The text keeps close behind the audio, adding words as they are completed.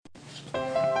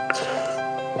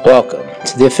Welcome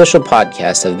to the official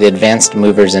podcast of the Advanced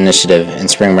Movers Initiative in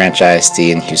Spring Branch ISD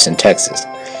in Houston, Texas,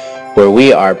 where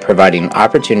we are providing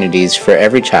opportunities for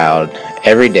every child,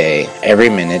 every day, every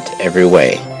minute, every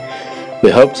way.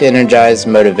 We hope to energize,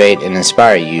 motivate, and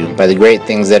inspire you by the great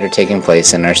things that are taking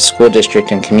place in our school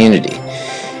district and community.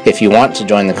 If you want to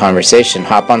join the conversation,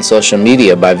 hop on social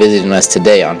media by visiting us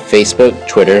today on Facebook,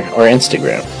 Twitter, or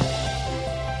Instagram.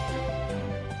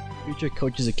 Future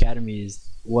Coaches Academy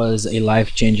was a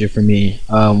life changer for me.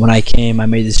 When I came, I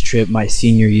made this trip my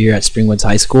senior year at Springwoods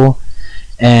High School,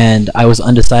 and I was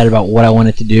undecided about what I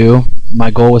wanted to do. My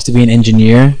goal was to be an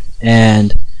engineer,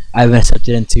 and I've been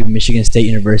accepted into Michigan State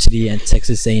University and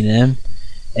Texas A&M.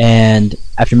 And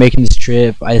after making this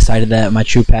trip, I decided that my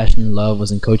true passion and love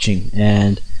was in coaching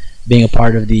and being a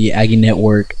part of the Aggie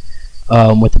Network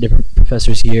with the different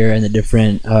professors here and the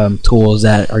different tools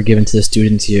that are given to the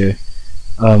students here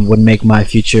would make my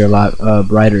future a lot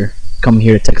brighter coming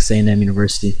here to Texas A&M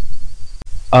University.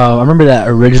 I remember that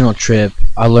original trip,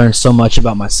 I learned so much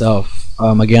about myself.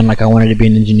 Again, like I wanted to be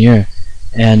an engineer.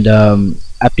 And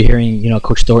after hearing,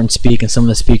 Coach Thornton speak and some of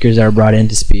the speakers that are brought in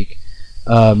to speak,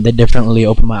 they definitely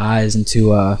opened my eyes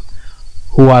into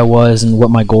who I was and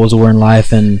what my goals were in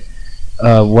life and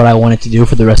what I wanted to do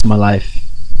for the rest of my life.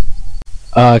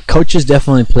 Coaches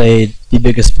definitely played the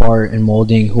biggest part in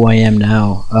molding who I am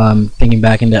now. Thinking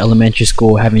back into elementary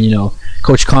school, having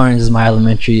Coach Carnes as my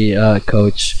elementary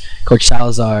coach, Coach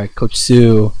Salazar, Coach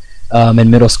Sue. In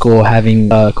middle school, having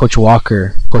Coach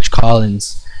Walker, Coach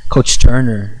Collins, Coach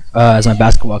Turner as my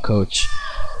basketball coach.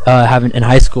 Having in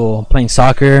high school playing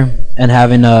soccer and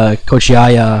having Coach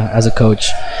Yaya as a coach.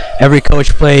 Every coach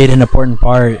played an important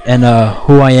part in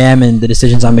who I am and the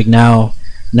decisions I make now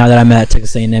that I'm at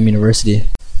Texas A&M University.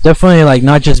 Definitely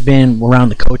not just being around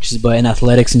the coaches, but in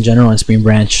athletics in general in Spring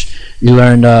Branch. You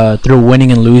learn through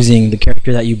winning and losing the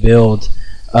character that you build.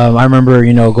 I remember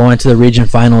going to the region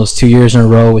finals 2 years in a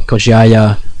row with Coach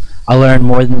Yaya. I learned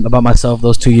more about myself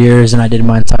those 2 years than I did in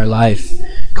my entire life.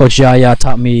 Coach Yaya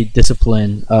taught me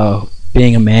discipline,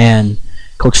 being a man.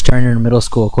 Coach Turner in middle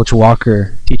school, Coach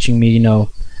Walker teaching me,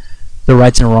 the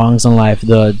rights and wrongs in life,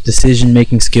 the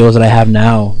decision-making skills that I have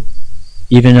now.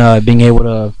 Even being able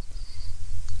to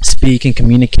speak and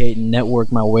communicate and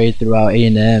network my way throughout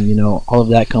A&M, all of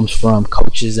that comes from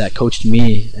coaches that coached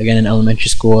me, again, in elementary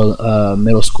school,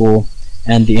 middle school,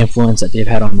 and the influence that they've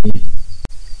had on me.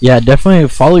 Yeah, definitely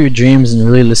follow your dreams and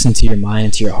really listen to your mind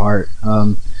and to your heart.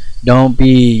 Don't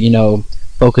be,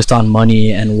 focused on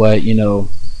money and what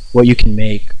you can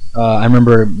make. I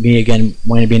remember me, again,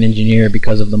 wanting to be an engineer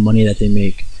because of the money that they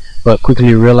make, but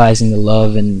quickly realizing the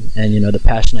love and the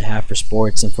passion I have for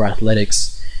sports and for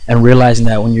athletics, and realizing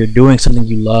that when you're doing something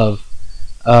you love,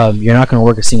 you're not going to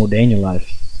work a single day in your life.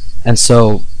 And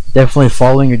so definitely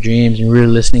following your dreams and really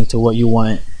listening to what you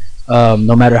want,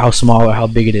 no matter how small or how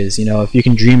big it is. If you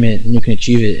can dream it, then you can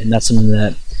achieve it. And that's something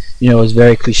that is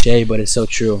very cliche, but it's so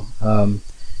true.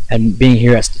 And being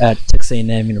here at Texas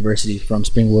A&M University from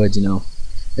Springwoods,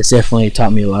 it's definitely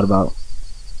taught me a lot about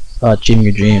achieving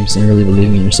your dreams and really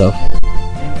believing in yourself.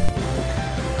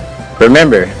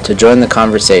 Remember to join the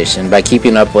conversation by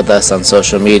keeping up with us on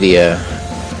social media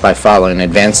by following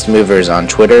Advanced Movers on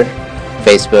Twitter,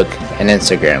 Facebook, and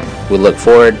Instagram. We look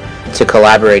forward to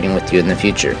collaborating with you in the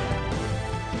future.